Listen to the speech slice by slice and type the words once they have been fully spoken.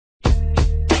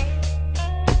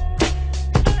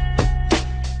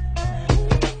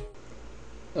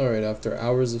Alright, after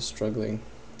hours of struggling,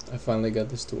 I finally got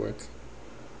this to work.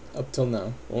 Up till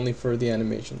now, only for the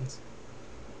animations.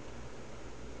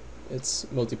 It's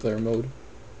multiplayer mode.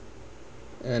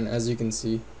 And as you can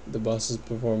see, the boss is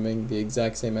performing the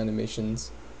exact same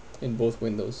animations in both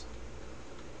windows.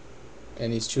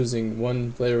 And he's choosing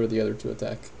one player or the other to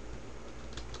attack.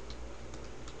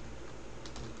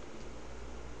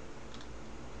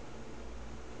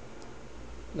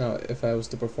 Now, if I was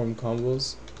to perform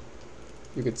combos,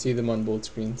 you could see them on both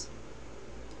screens.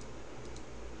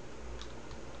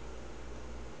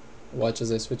 Watch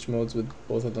as I switch modes with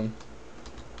both of them.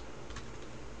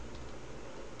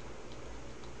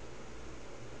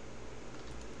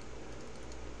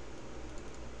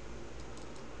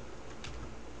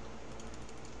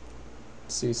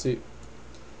 See,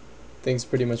 things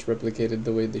pretty much replicated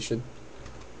the way they should.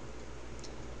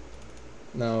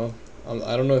 Now,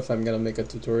 I don't know if I'm gonna make a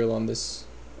tutorial on this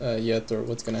yet, or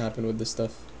what's gonna happen with this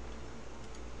stuff,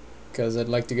 because I'd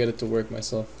like to get it to work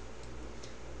myself,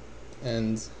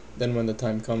 and then when the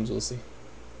time comes, we'll see.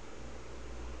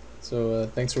 So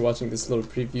thanks for watching this little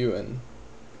preview, and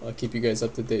I'll keep you guys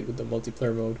up to date with the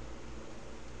multiplayer mode.